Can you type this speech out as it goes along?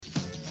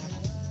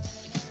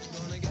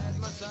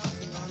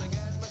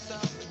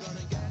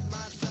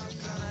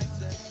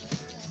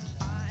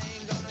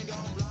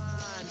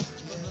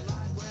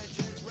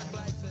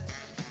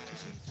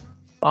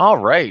All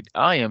right,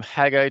 I am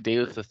Haggai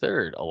Davis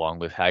III, along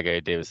with Haggai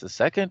Davis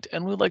II,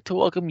 and we'd like to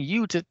welcome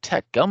you to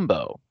Tech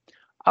Gumbo.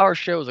 Our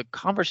show is a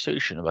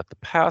conversation about the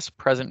past,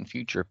 present, and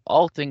future of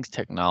all things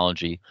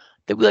technology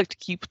that we like to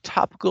keep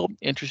topical,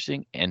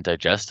 interesting, and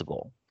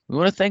digestible. We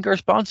want to thank our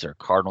sponsor,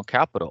 Cardinal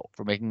Capital,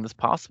 for making this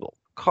possible.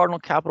 Cardinal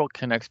Capital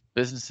connects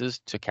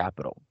businesses to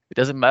capital. It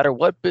doesn't matter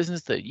what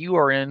business that you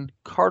are in,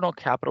 Cardinal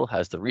Capital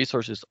has the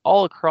resources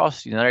all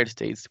across the United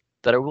States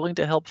that are willing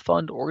to help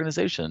fund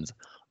organizations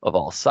of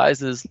all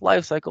sizes,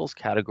 life cycles,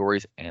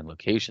 categories, and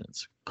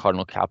locations.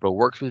 Cardinal Capital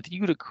works with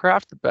you to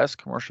craft the best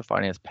commercial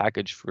finance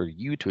package for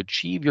you to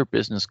achieve your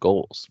business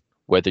goals.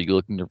 Whether you're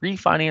looking to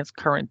refinance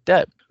current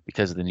debt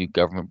because of the new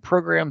government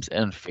programs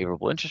and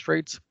favorable interest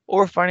rates,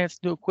 or finance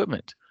new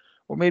equipment,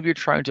 or maybe you're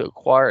trying to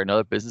acquire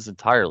another business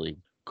entirely,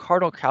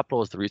 Cardinal Capital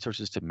has the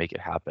resources to make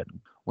it happen.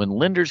 When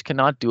lenders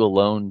cannot do a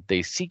loan,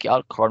 they seek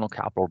out Cardinal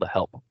Capital to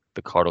help.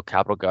 The Cardinal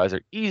Capital guys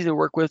are easy to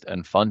work with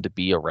and fun to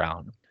be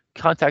around.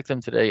 Contact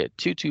them today at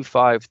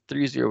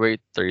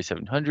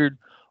 225-308-3700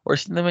 or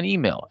send them an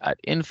email at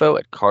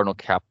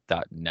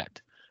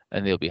info@cardinalcap.net,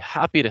 and they'll be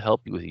happy to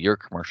help you with your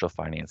commercial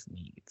finance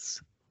needs.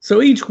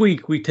 So each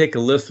week we take a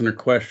listener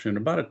question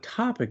about a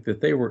topic that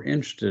they were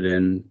interested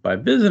in by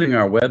visiting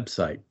our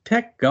website,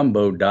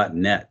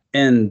 techgumbo.net.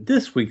 And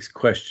this week's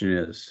question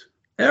is,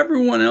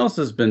 everyone else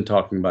has been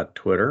talking about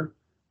Twitter.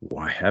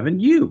 Why haven't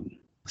you?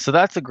 So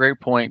that's a great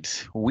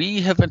point. We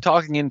have been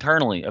talking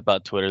internally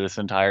about Twitter this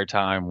entire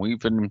time. We've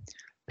been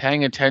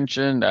paying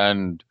attention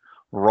and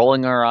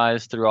rolling our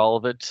eyes through all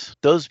of it.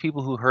 Those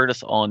people who heard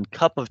us on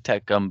Cup of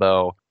Tech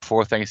Gumbo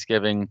before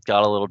Thanksgiving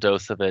got a little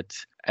dose of it.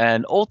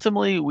 And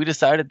ultimately, we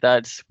decided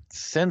that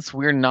since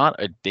we're not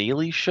a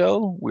daily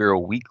show, we're a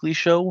weekly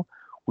show,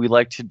 we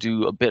like to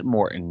do a bit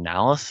more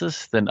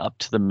analysis than up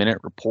to the minute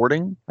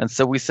reporting. And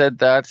so we said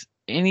that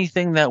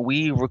anything that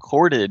we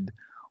recorded,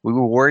 we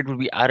were worried would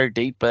be out of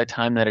date by the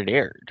time that it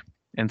aired.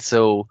 And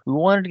so we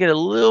wanted to get a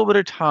little bit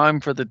of time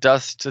for the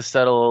dust to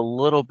settle a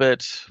little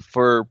bit,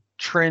 for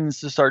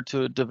trends to start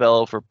to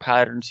develop, for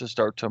patterns to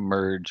start to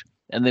emerge,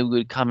 and then we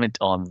would comment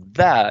on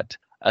that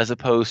as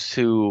opposed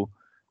to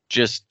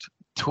just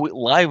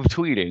live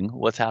tweeting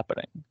what's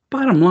happening.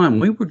 Bottom line,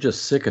 we were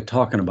just sick of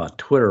talking about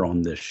Twitter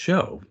on this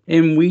show,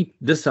 and we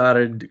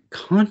decided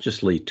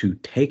consciously to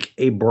take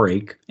a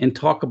break and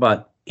talk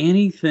about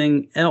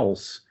anything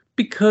else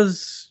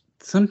because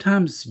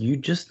sometimes you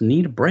just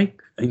need a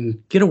break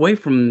and get away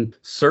from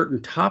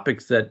certain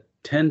topics that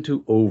tend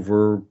to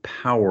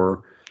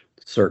overpower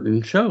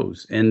certain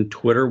shows. And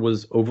Twitter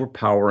was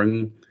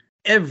overpowering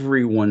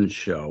everyone's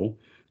show.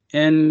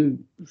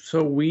 And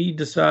so we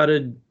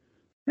decided,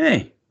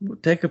 hey, we'll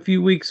take a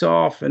few weeks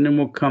off and then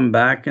we'll come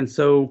back. And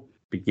so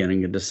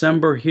beginning of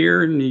December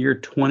here in the year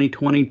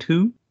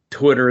 2022,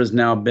 Twitter has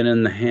now been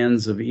in the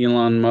hands of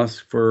Elon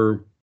Musk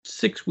for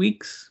 6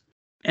 weeks.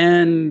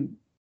 And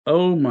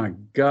oh my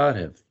God,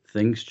 have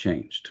things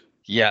changed.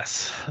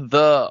 Yes,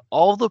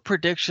 all the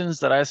predictions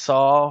that I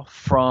saw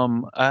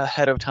from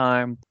ahead of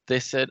time, they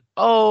said,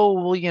 "Oh,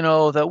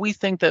 well, that we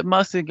think that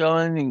Musk is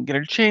going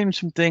to change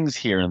some things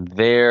here and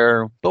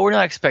there, but we're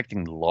not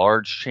expecting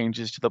large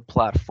changes to the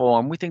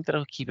platform. We think that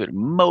it'll keep it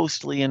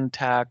mostly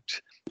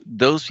intact."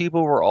 Those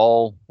people were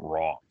all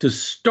wrong. To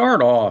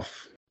start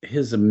off,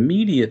 his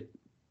immediate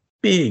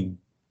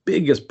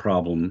biggest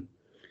problem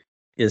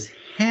is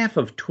half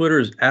of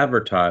Twitter's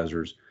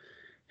advertisers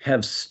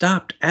have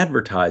stopped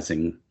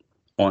advertising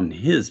on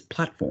his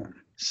platform.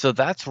 So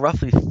that's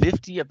roughly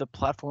 50 of the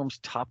platform's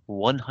top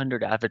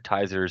 100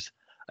 advertisers,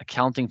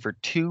 accounting for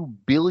 $2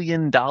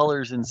 billion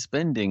in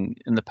spending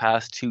in the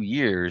past 2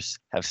 years,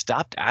 have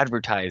stopped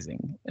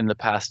advertising in the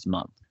past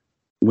month.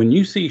 When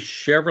you see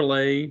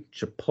Chevrolet,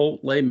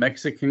 Chipotle,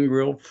 Mexican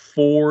Grill,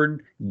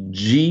 Ford,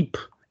 Jeep,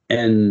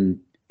 and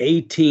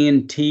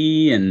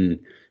AT&T and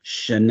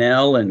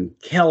Chanel and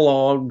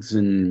Kellogg's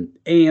and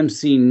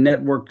AMC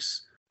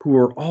Networks, who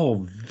are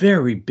all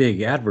very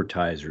big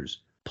advertisers,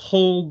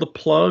 pull the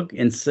plug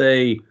and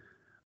say,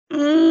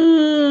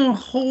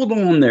 hold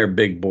on there,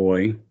 big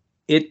boy,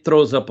 it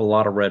throws up a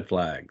lot of red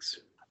flags.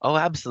 Oh,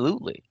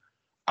 absolutely.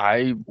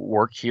 I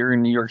work here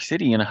in New York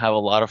City and I have a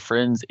lot of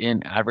friends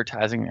in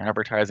advertising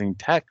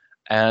tech,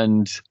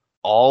 and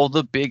all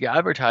the big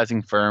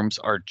advertising firms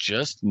are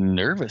just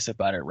nervous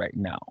about it right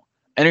now.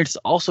 And it's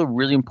also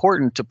really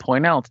important to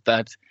point out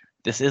that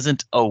this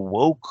isn't a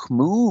woke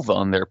move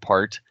on their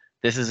part.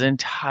 This is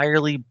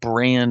entirely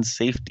brand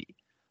safety,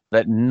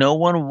 that no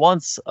one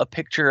wants a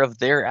picture of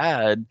their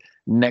ad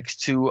next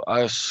to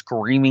a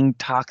screaming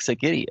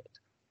toxic idiot.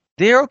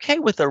 They're okay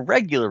with a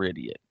regular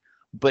idiot,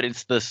 but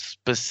it's the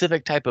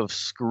specific type of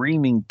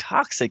screaming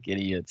toxic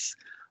idiots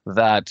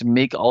that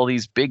make all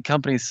these big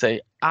companies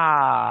say,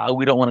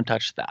 we don't want to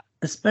touch that.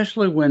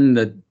 Especially when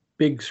the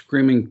big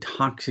screaming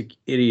toxic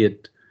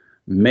idiot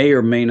may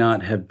or may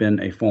not have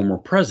been a former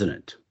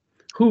president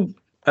who,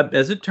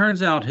 as it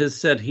turns out, has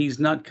said he's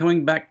not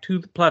coming back to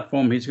the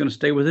platform. He's going to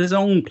stay with his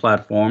own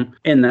platform,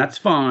 and that's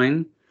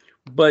fine.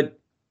 But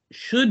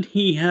should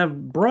he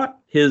have brought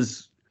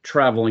his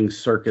traveling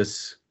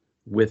circus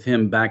with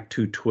him back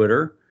to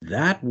Twitter?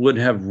 that would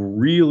have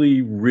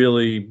really,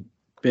 really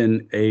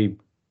been a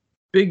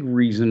big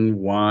reason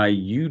why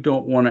you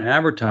don't want to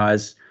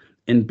advertise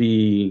and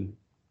be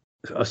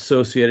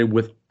associated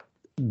with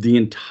the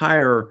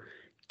entire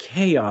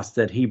chaos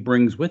that he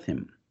brings with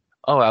him.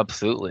 Oh,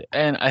 absolutely.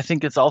 And I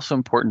think it's also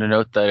important to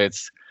note that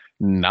it's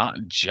not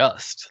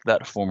just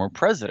that former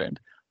president,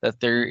 that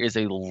there is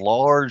a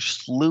large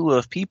slew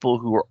of people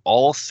who are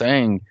all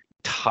saying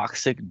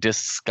toxic,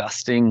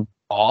 disgusting,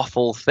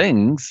 awful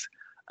things.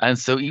 And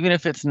so even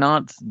if it's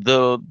not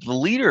the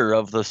leader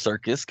of the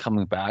circus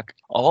coming back,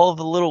 all of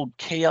the little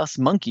chaos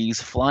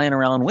monkeys flying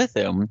around with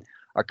him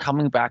are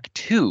coming back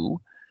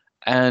too.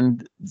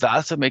 And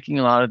that's what making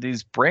a lot of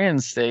these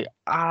brands say,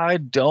 I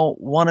don't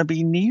want to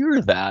be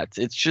near that.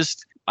 It's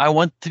just, I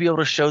want to be able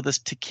to show this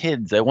to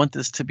kids. I want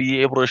this to be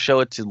able to show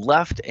it to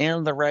left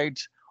and the right,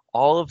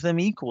 all of them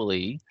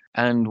equally.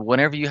 And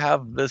whenever you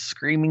have the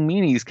screaming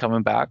meanies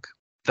coming back,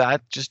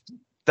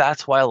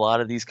 that's why a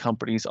lot of these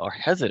companies are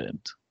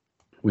hesitant.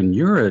 When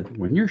you're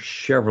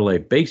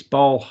Chevrolet,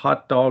 baseball,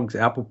 hot dogs,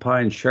 apple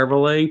pie, and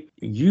Chevrolet,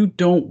 you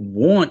don't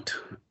want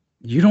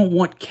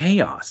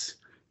chaos.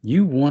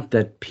 You want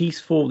that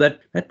peaceful,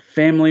 that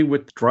family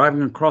with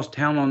driving across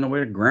town on the way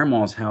to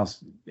grandma's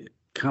house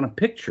kind of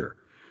picture.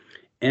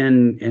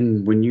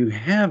 And when you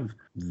have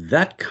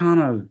that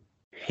kind of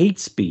hate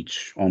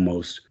speech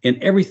almost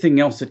and everything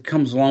else that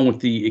comes along with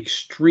the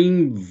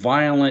extreme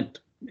violent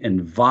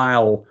and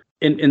vile,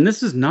 and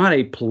this is not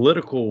a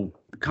political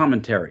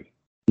commentary.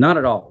 Not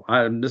at all.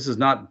 This is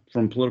not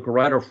from political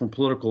right or from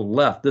political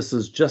left. This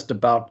is just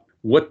about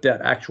what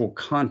that actual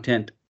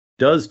content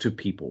does to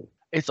people.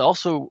 It's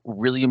also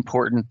really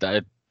important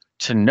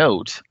to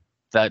note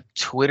that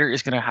Twitter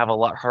is going to have a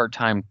lot harder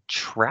time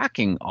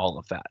tracking all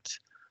of that.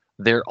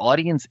 Their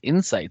audience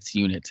insights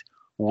unit,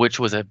 which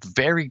was a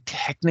very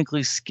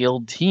technically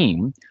skilled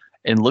team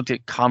and looked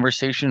at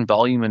conversation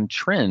volume and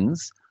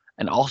trends,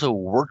 and also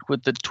worked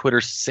with the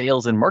Twitter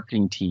sales and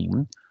marketing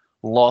team,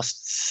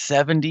 lost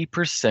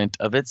 70%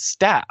 of its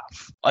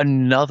staff.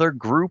 Another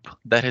group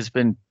that has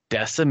been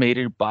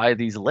decimated by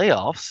these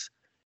layoffs.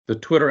 The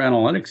Twitter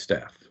analytics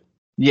staff.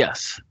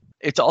 Yes.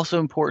 It's also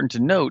important to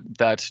note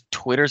that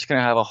Twitter's going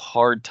to have a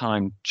hard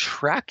time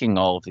tracking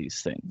all of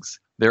these things.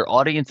 Their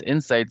audience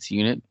insights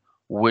unit,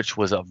 which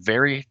was a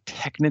very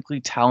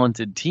technically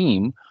talented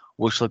team,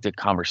 which looked at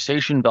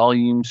conversation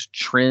volumes,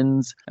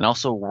 trends, and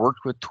also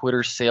worked with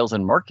Twitter sales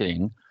and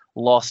marketing,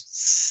 lost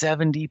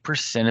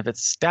 70% of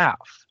its staff.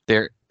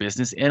 Their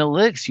business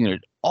analytics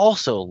unit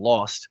also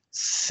lost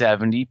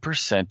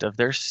 70% of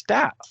their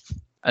staff.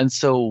 And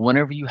so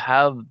whenever you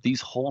have these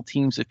whole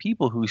teams of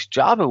people whose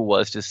job it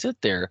was to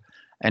sit there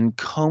and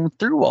comb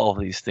through all of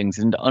these things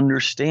and to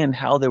understand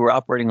how they were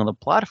operating on the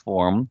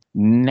platform,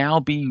 now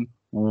be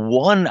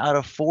 1 out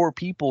of 4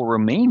 people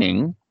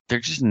remaining, they're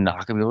just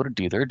not going to be able to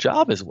do their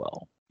job as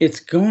well.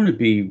 It's going to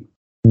be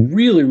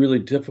really, really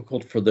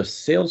difficult for the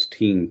sales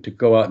team to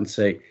go out and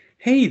say,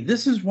 hey,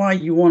 this is why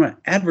you want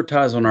to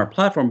advertise on our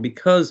platform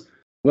because,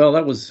 well,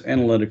 that was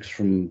analytics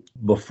from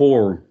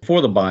before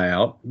the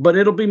buyout, but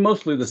it'll be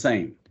mostly the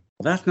same.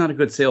 That's not a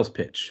good sales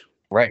pitch.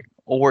 Right.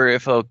 Or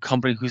if a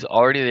company who's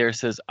already there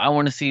says, I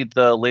want to see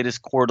the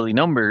latest quarterly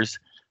numbers,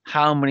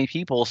 how many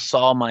people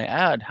saw my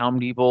ad? How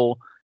many people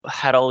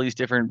had all these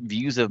different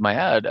views of my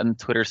ad? And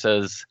Twitter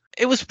says,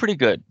 it was pretty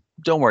good.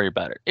 Don't worry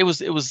about it. It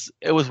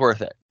was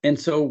worth it. And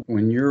so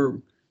when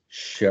you're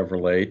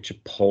Chevrolet,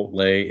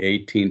 Chipotle,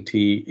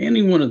 AT&T,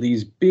 any one of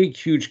these big,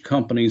 huge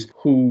companies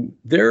who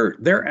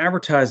their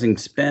advertising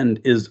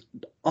spend is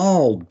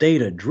all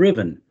data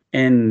driven,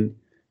 and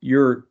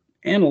your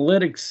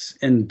analytics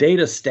and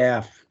data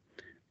staff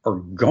are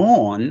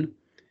gone,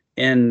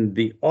 and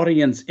the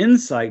audience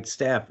insight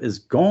staff is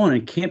gone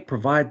and can't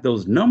provide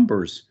those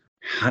numbers,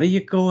 how do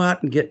you go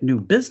out and get new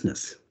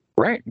business?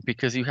 Right,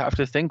 because you have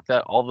to think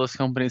that all those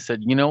companies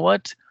said, you know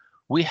what?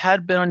 We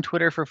had been on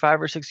Twitter for 5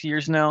 or 6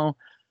 years now.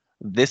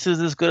 This is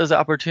as good as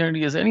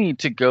opportunity as any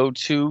to go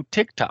to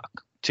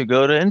TikTok, to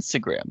go to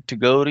Instagram, to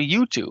go to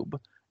YouTube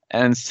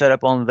and set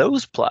up on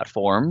those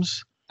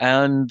platforms.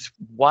 And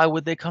why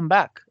would they come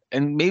back?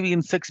 And maybe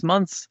in 6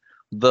 months,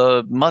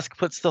 the Musk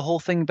puts the whole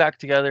thing back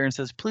together and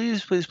says,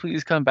 please, please,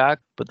 please come back.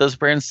 But those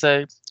brands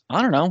say,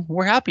 I don't know,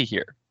 we're happy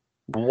here.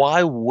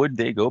 Why would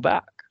they go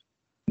back?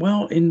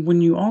 Well, and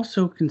when you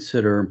also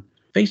consider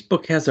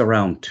Facebook has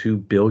around 2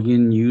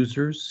 billion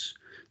users,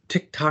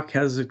 TikTok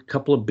has a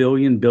couple of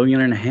billion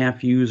and a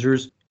half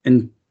users,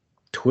 and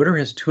Twitter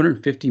has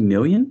 250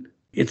 million.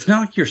 It's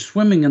not like you're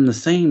swimming in the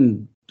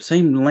same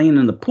lane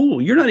in the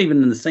pool. You're not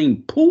even in the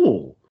same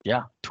pool.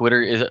 Yeah,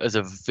 Twitter is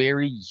a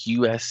very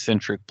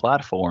US-centric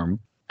platform,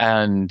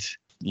 and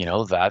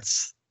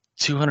that's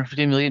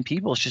 250 million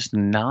people. It's just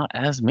not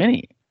as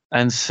many,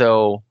 and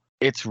so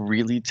it's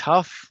really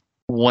tough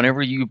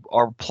whenever you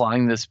are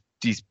applying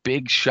these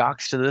big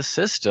shocks to the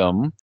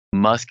system.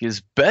 Musk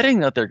is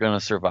betting that they're going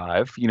to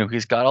survive.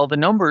 He's got all the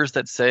numbers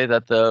that say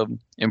that the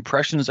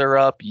impressions are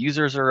up,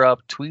 users are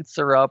up, tweets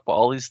are up,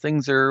 all these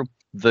things are,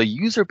 the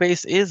user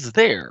base is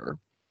there,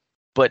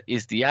 but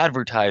is the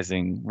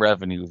advertising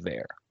revenue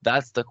there?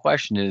 That's the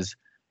question is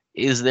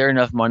there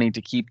enough money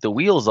to keep the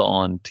wheels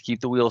on, to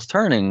keep the wheels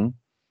turning?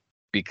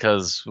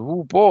 Because,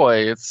 oh boy,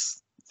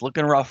 it's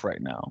looking rough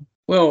right now.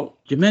 Well,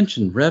 you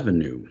mentioned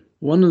revenue.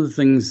 One of the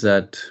things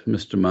that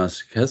Mr.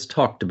 Musk has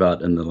talked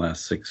about in the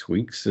last 6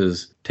 weeks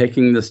is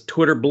taking this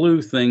Twitter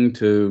Blue thing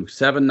to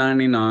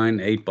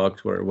 $7.99,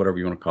 $8, whatever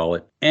you want to call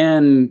it.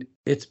 And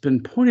it's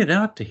been pointed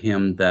out to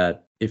him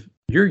that if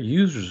your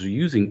users are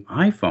using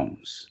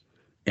iPhones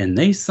and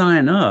they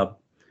sign up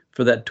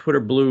for that Twitter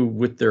Blue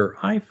with their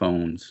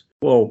iPhones,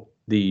 well,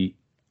 the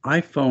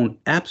iPhone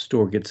App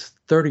Store gets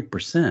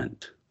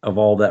 30% of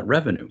all that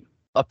revenue.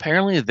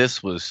 Apparently,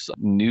 this was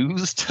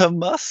news to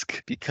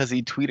Musk because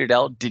he tweeted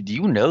out, "Did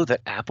you know that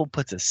Apple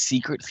puts a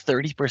secret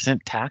 30%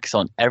 tax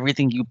on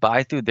everything you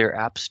buy through their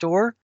app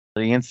store?"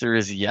 The answer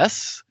is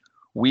yes.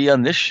 We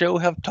on this show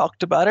have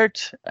talked about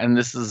it, and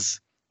this is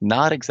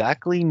not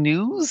exactly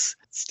news.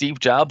 Steve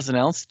Jobs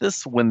announced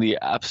this when the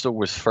App Store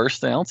was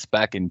first announced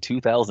back in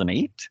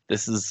 2008.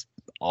 This has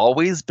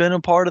always been a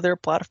part of their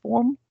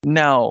platform.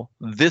 Now,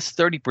 this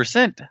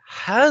 30%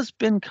 has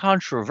been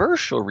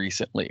controversial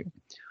recently.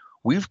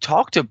 We've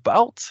talked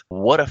about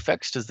what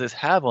effects does this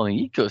have on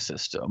the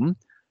ecosystem.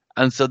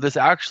 And so this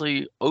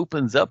actually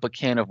opens up a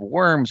can of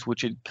worms,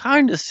 which had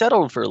kind of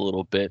settled for a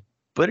little bit,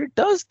 but it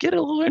does get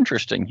a little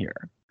interesting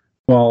here.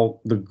 While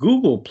the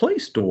Google Play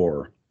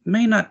Store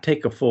may not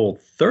take a full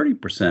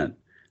 30%,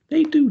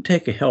 they do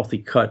take a healthy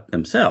cut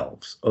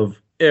themselves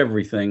of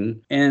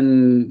everything.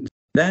 And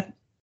that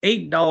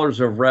 $8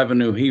 of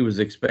revenue he was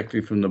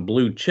expecting from the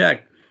blue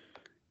check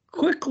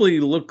quickly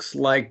looks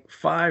like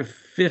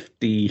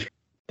 $5.50.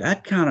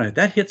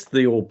 That hits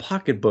the old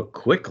pocketbook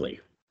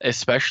quickly.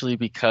 Especially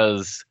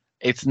because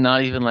it's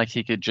not even like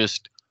he could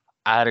just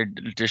add an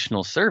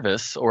additional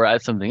service or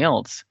add something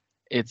else.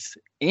 It's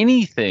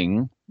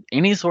anything,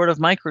 any sort of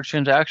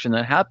microtransaction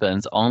that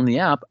happens on the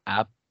app,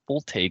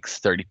 Apple takes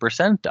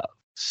 30% of.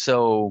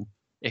 So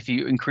if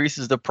he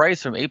increases the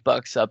price from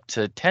 $8 up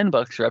to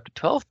 $10 or up to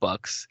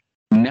 $12,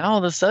 now all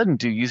of a sudden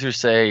do users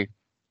say,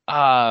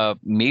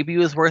 maybe it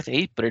was worth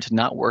 8, but it's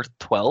not worth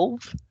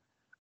 12?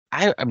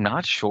 I'm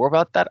not sure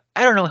about that.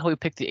 I don't know how we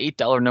picked the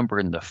 $8 number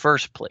in the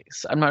first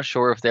place. I'm not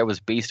sure if that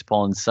was based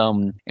upon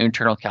some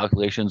internal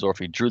calculations or if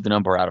he drew the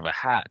number out of a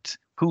hat.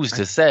 Who's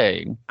to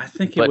say? I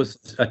think it was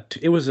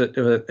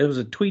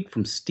a tweet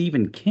from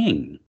Stephen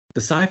King.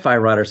 The sci-fi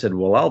writer said,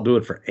 "Well, I'll do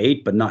it for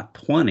 8, but not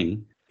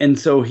 20." And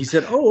so he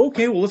said, "Oh,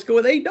 okay, well, let's go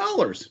with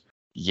 $8."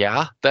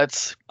 Yeah,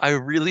 I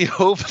really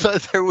hope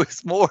that there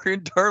was more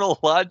internal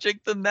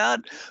logic than that.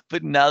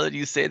 But now that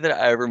you say that,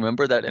 I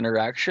remember that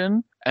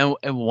interaction. And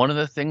one of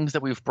the things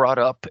that we've brought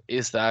up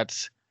is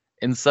that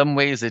in some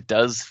ways it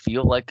does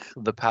feel like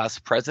the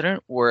past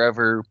president,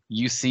 wherever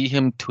you see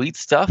him tweet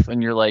stuff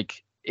and you're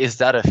like, is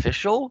that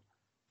official?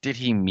 Did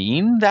he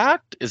mean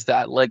that? Is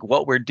that like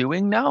what we're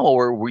doing now?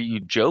 Or were you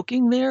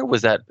joking there?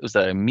 Was that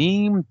a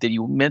meme? Did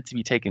you meant to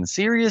be taken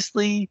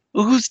seriously?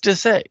 Who's to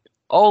say?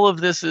 All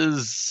of this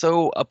is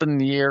so up in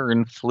the air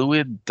and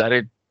fluid that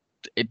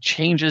it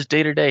changes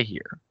day to day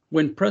here.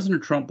 When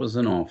President Trump was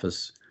in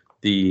office,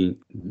 the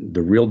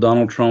real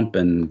Donald Trump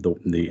and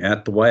the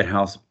at the White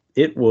House,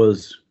 it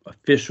was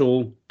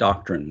official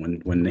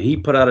doctrine. When he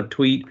put out a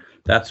tweet,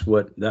 that's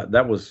what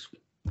that was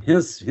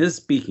his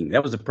speaking.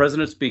 That was the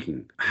president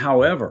speaking.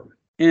 However,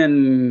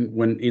 and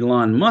when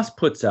Elon Musk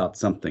puts out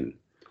something,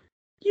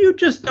 you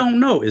just don't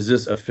know, is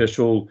this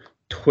official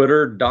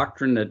Twitter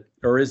doctrine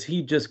or is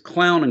he just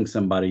clowning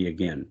somebody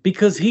again?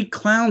 Because he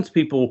clowns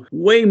people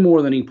way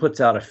more than he puts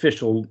out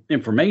official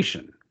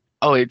information.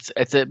 Oh, it's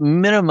at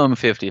minimum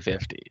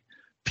 50-50.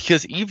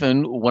 Because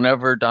even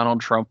whenever Donald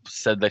Trump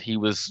said that he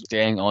was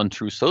staying on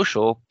Truth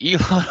Social,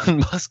 Elon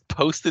Musk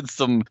posted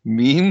some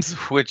memes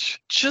which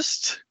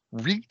just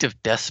reeked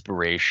of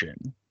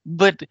desperation.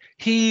 But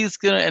he's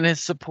going to, and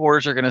his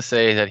supporters are going to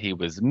say that he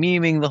was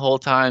memeing the whole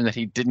time, that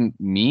he didn't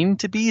mean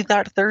to be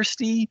that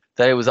thirsty,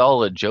 that it was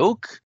all a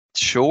joke.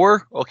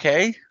 Sure,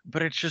 okay.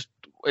 But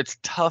it's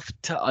tough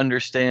to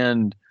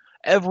understand.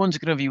 Everyone's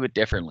going to view it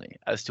differently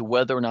as to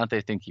whether or not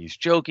they think he's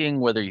joking,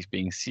 whether he's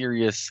being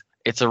serious.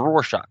 It's a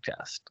Rorschach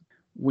test.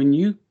 When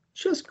you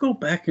just go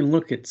back and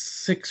look at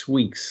 6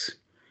 weeks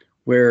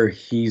where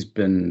he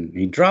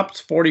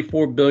drops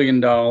 $44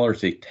 billion,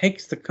 he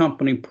takes the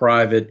company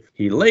private,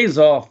 he lays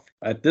off,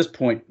 at this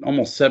point,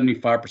 almost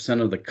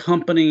 75% of the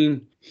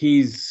company.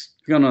 He's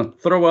going to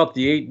throw out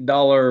the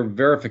 $8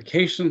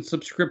 verification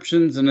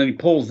subscriptions, and then he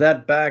pulls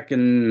that back,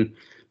 and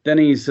then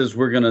he says,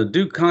 we're going to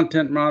do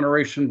content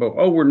moderation, but,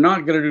 we're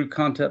not going to do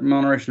content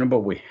moderation,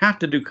 but we have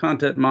to do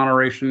content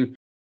moderation.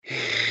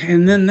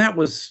 And then that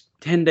was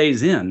 10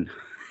 days in.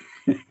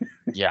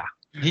 Yeah.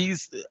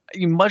 He's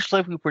much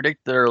like we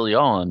predicted early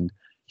on.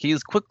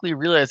 He's quickly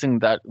realizing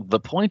that the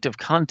point of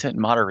content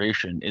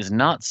moderation is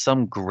not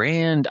some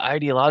grand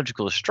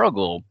ideological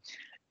struggle.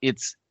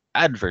 It's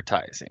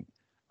advertising.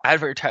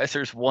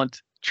 Advertisers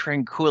want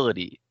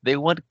tranquility. They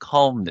want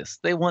calmness.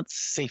 They want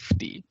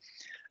safety.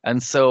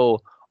 And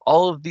so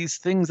all of these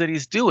things that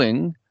he's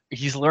doing,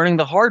 he's learning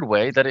the hard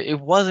way that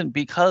it wasn't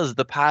because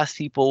the past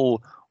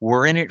people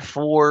we're in it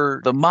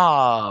for the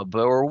mob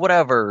or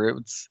whatever.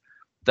 It's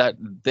that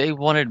they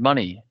wanted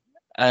money.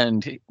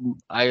 And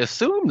I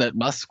assume that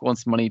Musk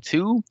wants money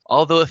too.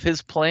 Although if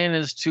his plan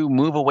is to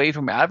move away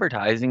from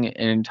advertising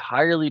and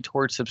entirely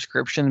towards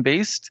subscription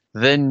based,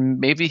 then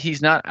maybe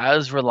he's not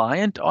as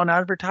reliant on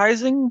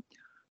advertising.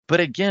 But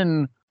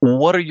again,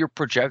 what are your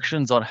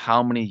projections on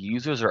how many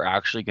users are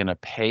actually going to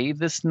pay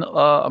this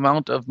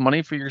amount of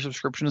money for your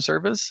subscription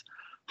service?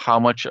 How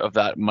much of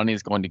that money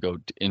is going to go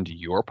into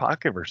your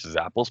pocket versus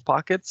Apple's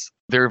pockets?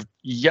 There have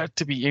yet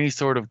to be any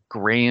sort of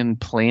grand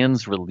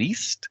plans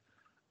released.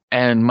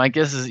 And my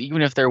guess is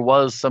even if there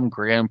was some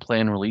grand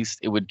plan released,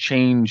 it would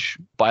change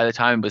by the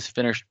time it was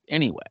finished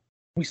anyway.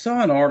 We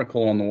saw an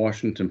article on the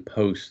Washington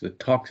Post that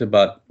talks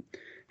about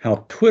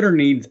how Twitter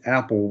needs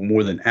Apple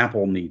more than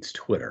Apple needs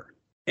Twitter.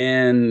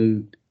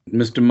 And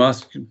Mr.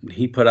 Musk,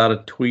 he put out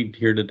a tweet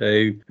here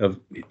today of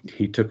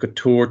he took a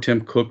tour.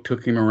 Tim Cook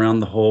took him around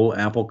the whole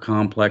Apple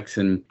complex,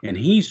 and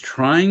he's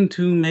trying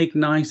to make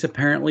nice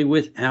apparently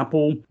with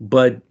Apple.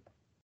 But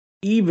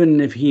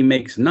even if he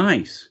makes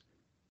nice,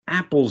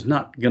 Apple's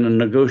not going to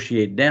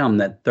negotiate down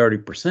that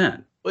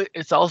 30%.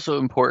 It's also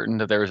important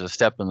that there's a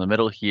step in the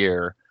middle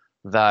here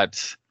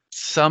that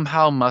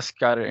somehow Musk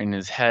got it in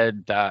his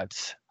head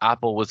that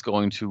Apple was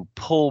going to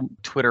pull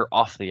Twitter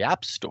off the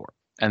App Store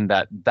and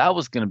that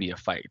was going to be a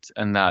fight,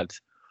 and that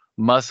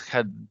Musk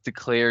had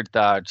declared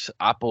that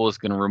Apple was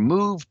going to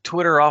remove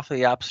Twitter off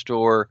the App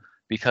Store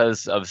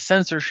because of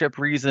censorship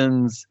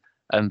reasons,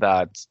 and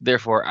that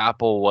therefore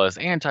Apple was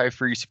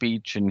anti-free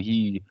speech, and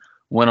he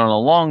went on a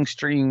long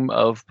stream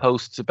of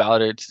posts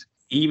about it.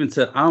 He even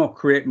said, I'll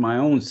create my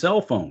own cell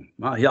phone.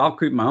 I'll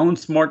create my own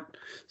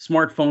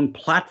smartphone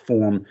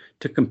platform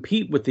to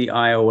compete with the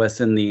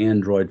iOS and the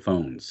Android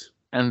phones.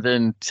 And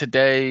then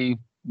today,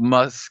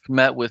 Musk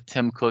met with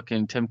Tim Cook,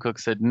 and Tim Cook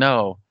said,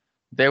 no,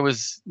 there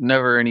was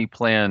never any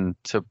plan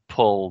to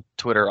pull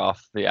Twitter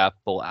off the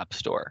Apple App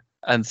Store.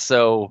 And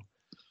so,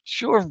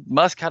 sure,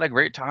 Musk had a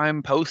great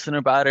time posting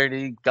about it.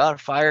 He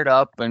got fired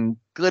up, and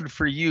good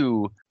for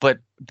you. But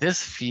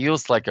this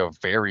feels like a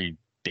very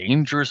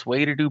dangerous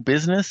way to do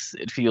business.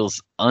 It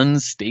feels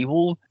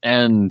unstable.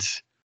 And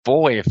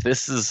boy, if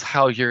this is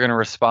how you're going to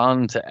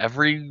respond to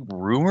every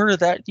rumor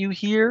that you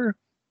hear,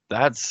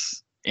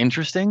 that's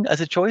interesting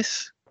as a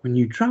choice. When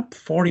you drop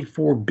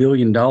 $44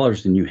 billion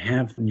and you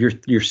have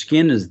your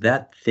skin is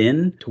that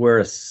thin to where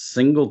a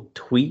single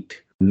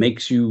tweet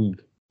makes you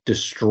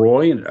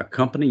destroy a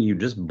company you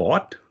just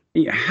bought?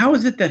 How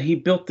is it that he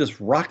built this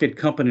rocket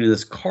company,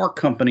 this car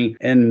company,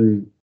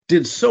 and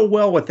did so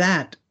well with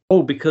that?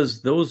 Oh,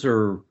 because those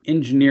are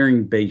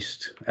engineering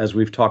based, as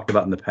we've talked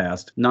about in the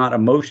past, not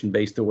emotion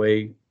based the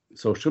way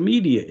social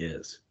media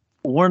is.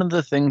 One of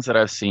the things that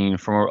I've seen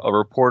from a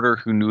reporter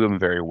who knew him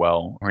very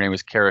well, her name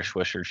is Kara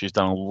Swisher. She's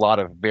done a lot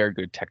of very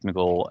good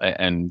technical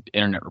and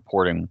internet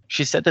reporting.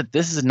 She said that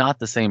this is not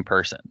the same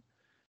person.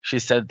 She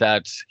said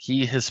that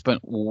he has spent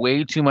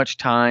way too much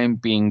time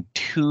being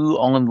too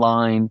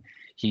online.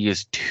 He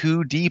is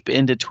too deep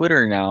into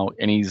Twitter now,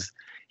 and he's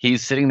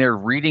sitting there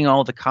reading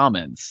all the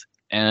comments.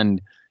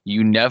 And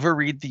you never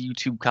read the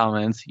YouTube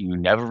comments, you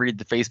never read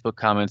the Facebook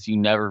comments, you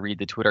never read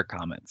the Twitter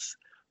comments,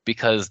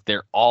 because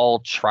they're all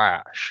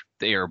trash.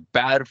 They are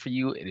bad for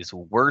you. It is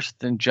worse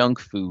than junk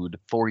food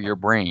for your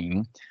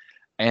brain,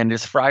 and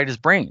it's fried his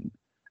brain.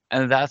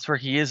 And that's where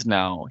he is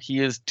now. He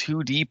is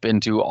too deep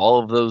into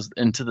all of those,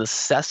 into the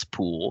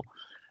cesspool.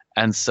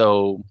 And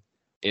so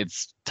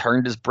it's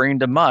turned his brain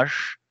to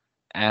mush.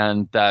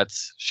 And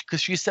that's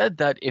because she said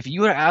that if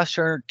you had asked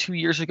her 2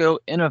 years ago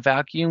in a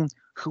vacuum,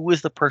 who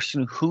is the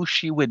person who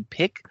she would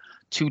pick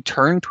to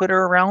turn Twitter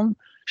around,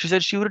 she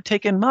said she would have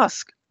taken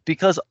Musk,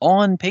 because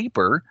on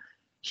paper,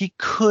 he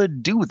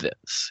could do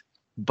this.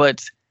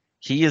 But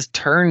he is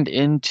turned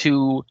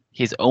into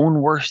his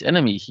own worst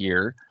enemy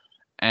here,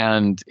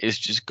 and is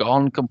just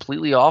gone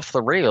completely off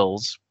the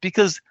rails,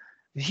 because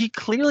he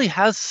clearly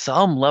has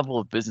some level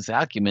of business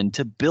acumen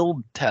to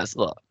build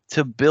Tesla,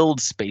 to build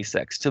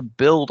SpaceX, to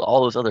build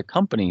all those other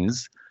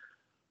companies.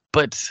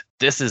 But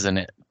this isn't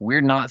it.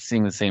 We're not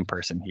seeing the same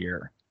person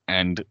here.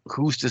 And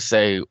who's to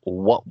say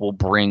what will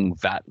bring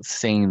that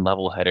sane,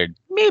 level-headed,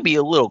 maybe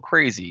a little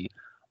crazy,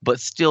 but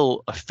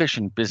still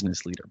efficient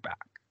business leader back?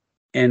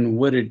 And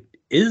what it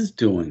is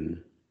doing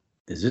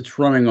is it's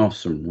running off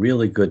some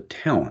really good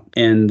talent.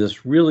 And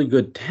this really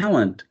good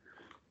talent,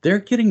 they're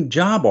getting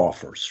job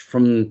offers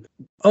from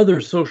other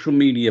social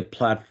media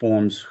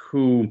platforms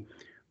who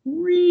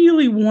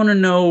really want to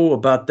know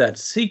about that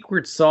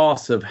secret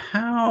sauce of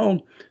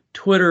how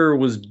Twitter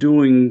was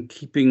doing,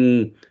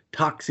 keeping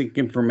toxic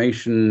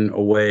information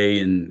away,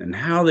 and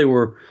how they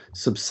were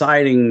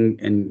subsiding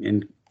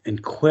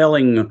and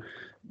quelling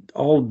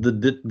all the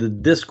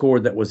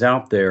discord that was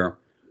out there,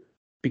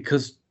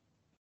 because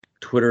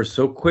Twitter is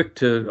so quick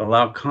to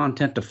allow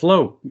content to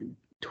flow.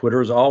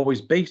 Twitter is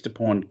always based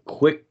upon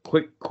quick.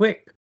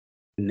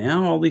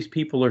 Now all these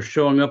people are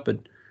showing up at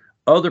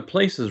other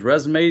places,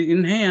 resume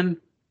in hand.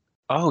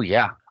 Oh,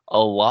 yeah. A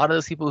lot of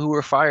those people who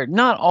were fired,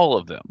 not all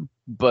of them,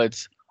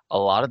 but a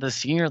lot of the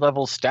senior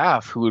level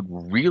staff who had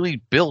really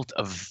built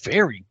a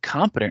very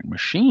competent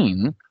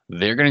machine,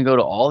 they're going to go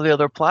to all the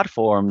other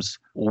platforms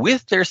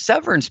with their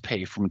severance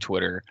pay from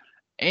Twitter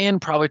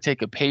and probably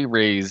take a pay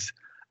raise.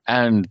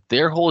 And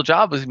their whole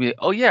job is to be,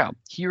 oh yeah,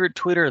 here at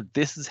Twitter,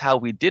 this is how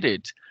we did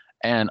it.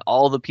 And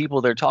all the people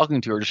they're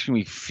talking to are just going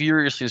to be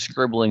furiously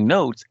scribbling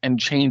notes and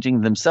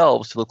changing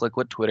themselves to look like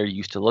what Twitter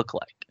used to look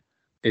like.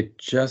 It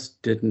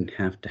just didn't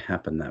have to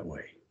happen that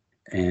way.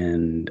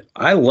 And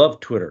I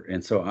love Twitter.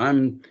 And so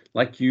I'm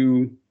like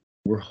you,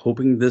 we're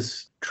hoping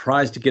this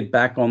tries to get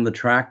back on the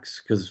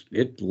tracks, because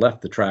it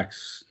left the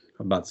tracks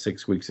about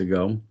 6 weeks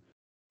ago.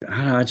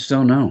 I just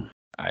don't know.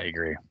 I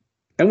agree.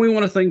 And we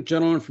want to thank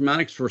General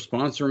Informatics for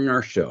sponsoring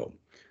our show.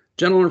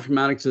 General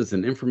Informatics is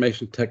an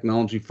information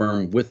technology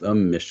firm with a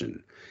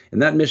mission.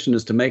 And that mission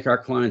is to make our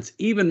clients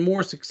even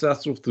more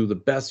successful through the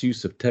best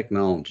use of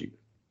technology.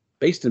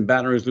 Based in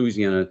Baton Rouge,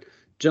 Louisiana,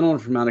 General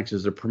Informatics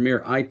is a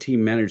premier IT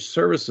managed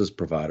services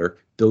provider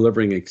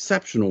delivering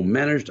exceptional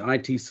managed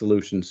IT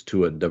solutions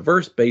to a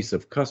diverse base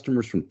of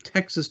customers from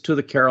Texas to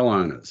the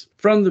Carolinas.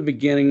 From the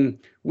beginning,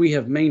 we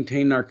have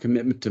maintained our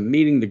commitment to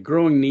meeting the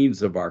growing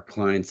needs of our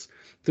clients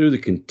through the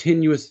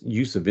continuous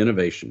use of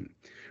innovation.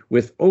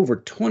 With over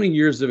 20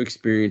 years of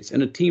experience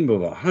and a team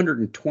of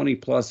 120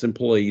 plus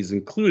employees,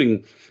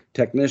 including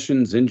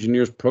technicians,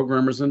 engineers,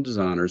 programmers, and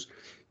designers,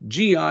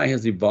 GI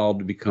has evolved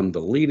to become the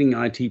leading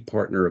IT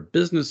partner of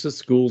businesses,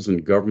 schools,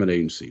 and government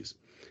agencies.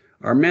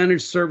 Our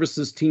managed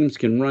services teams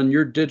can run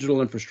your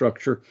digital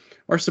infrastructure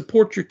or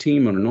support your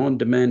team on an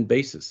on-demand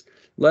basis,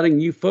 letting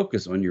you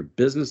focus on your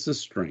business's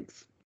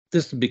strength.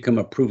 This has become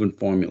a proven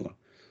formula.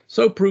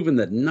 So proven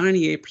that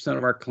 98%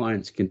 of our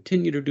clients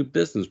continue to do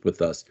business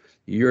with us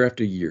year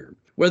after year.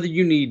 Whether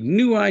you need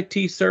new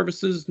IT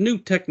services, new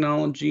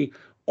technology,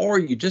 or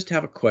you just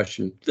have a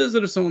question,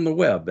 visit us on the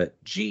web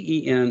at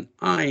geninf.com.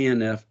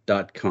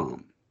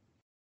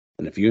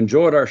 And if you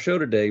enjoyed our show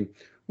today,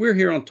 we're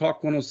here on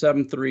Talk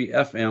 107.3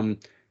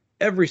 FM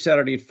every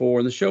Saturday at 4,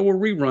 and the show will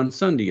rerun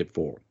Sunday at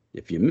 4.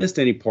 If you missed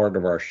any part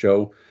of our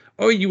show,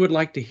 or you would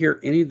like to hear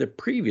any of the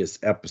previous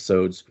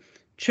episodes,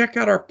 check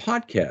out our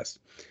podcast,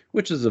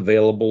 which is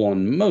available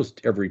on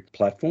most every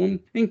platform,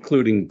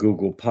 including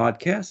Google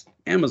Podcasts,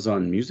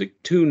 Amazon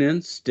Music,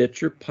 TuneIn,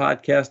 Stitcher,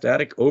 Podcast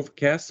Addict,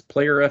 Overcast,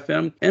 Player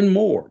FM, and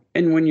more.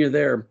 And when you're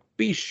there,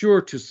 be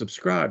sure to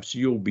subscribe so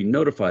you'll be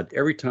notified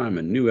every time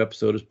a new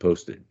episode is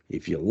posted.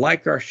 If you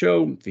like our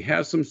show, if you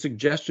have some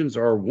suggestions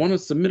or want to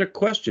submit a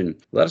question,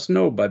 let us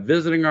know by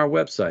visiting our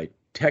website,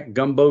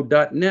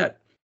 techgumbo.net.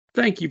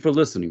 Thank you for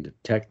listening to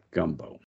Tech Gumbo.